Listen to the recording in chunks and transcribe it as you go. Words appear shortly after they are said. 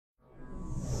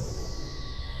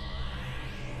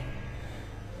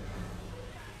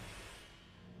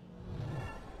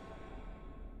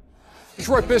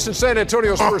Detroit Pistons, San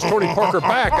Antonio Spurs, Tony Parker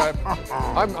back.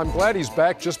 I'm glad he's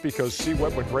back just because see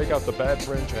what would break out the bad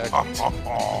French accent.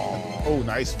 Oh,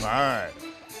 nice find.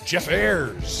 Jeff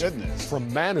Ayers. Goodness.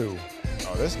 From Manu.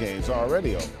 Oh, this game's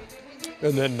already over.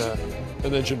 And then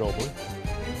Ginobili.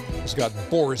 He's got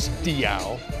Boris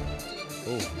Diaw.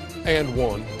 And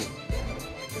one.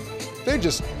 They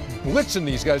just blitzing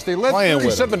these guys. They led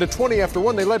 37-20 after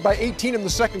one. They led by 18 in the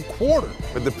second quarter.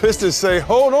 But the Pistons say,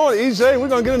 hold on, EJ, we're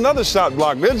going to get another shot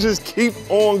block. They'll just keep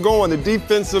on going. The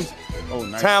defensive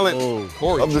talent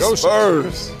of the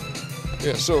Spurs.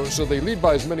 Yeah, so they lead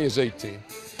by as many as 18.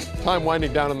 Time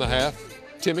winding down in the half.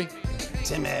 Timmy.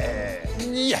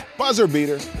 Yeah. Buzzer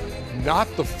beater. Not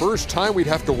the first time we'd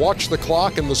have to watch the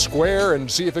clock and the square and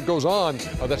see if it goes on.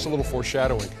 Oh, that's a little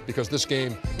foreshadowing because this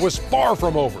game was far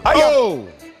from over. Oh!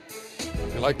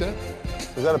 You like that?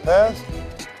 Is that a pass?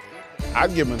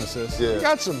 I'd give him an assist. Yeah.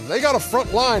 They got a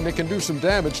front line that can do some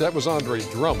damage. That was Andre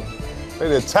Drummond.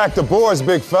 They attack the boards,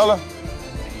 big fella.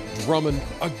 Drummond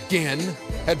again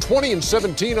had 20 and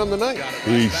 17 on the night.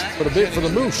 Beast. For the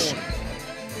Moose.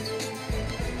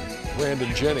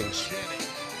 Brandon Jennings.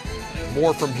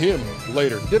 More from him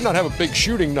later. Did not have a big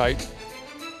shooting night,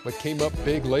 but came up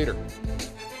big later.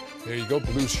 There you go,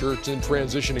 blue shirts in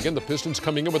transition. Again, the Pistons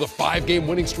coming in with a 5-game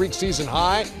winning streak, season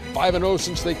high. 5-0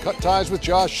 since they cut ties with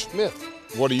Josh Smith.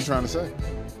 What are you trying to say?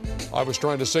 I was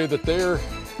trying to say that there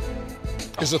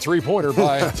is a three-pointer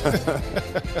by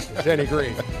Danny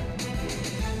Green.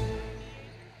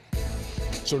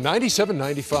 So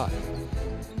 97-95.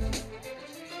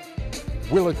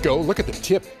 Will it go? Look at the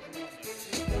tip.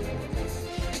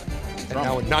 And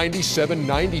now a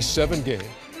 97-97 game.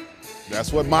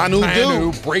 That's what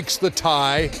Manu breaks the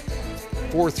tie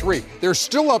for 3. They're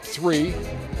still up 3,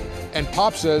 and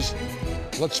Pop says,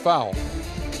 let's foul.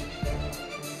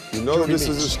 You know this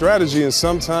is a strategy, and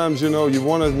sometimes, you know, you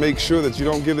want to make sure that you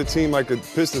don't give a team like the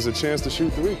Pistons a chance to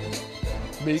shoot 3.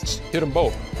 Meeks hit them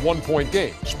both. 1-point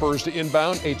game. Spurs to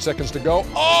inbound, 8 seconds to go.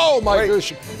 Oh, my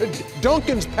gosh.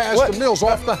 Duncan's pass to Mills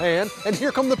off the hand, and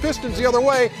here come the Pistons the other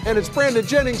way, and it's Brandon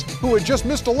Jennings who had just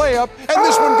missed a layup, and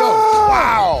this one goes.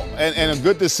 Wow. And a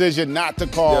good decision not to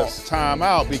call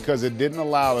timeout because it didn't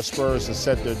allow the Spurs to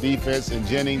set their defense, and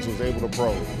Jennings was able to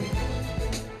probe.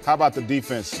 How about the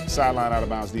defense, sideline out of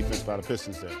bounds defense by the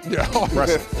Pistons there? Yeah.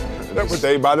 That was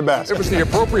stayed by the basket. It was the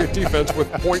appropriate defense with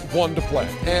 .1 to play.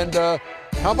 And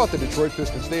how about the Detroit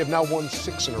Pistons? They have now won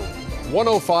 6 in a row.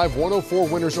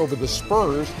 105-104 winners over the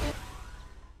Spurs.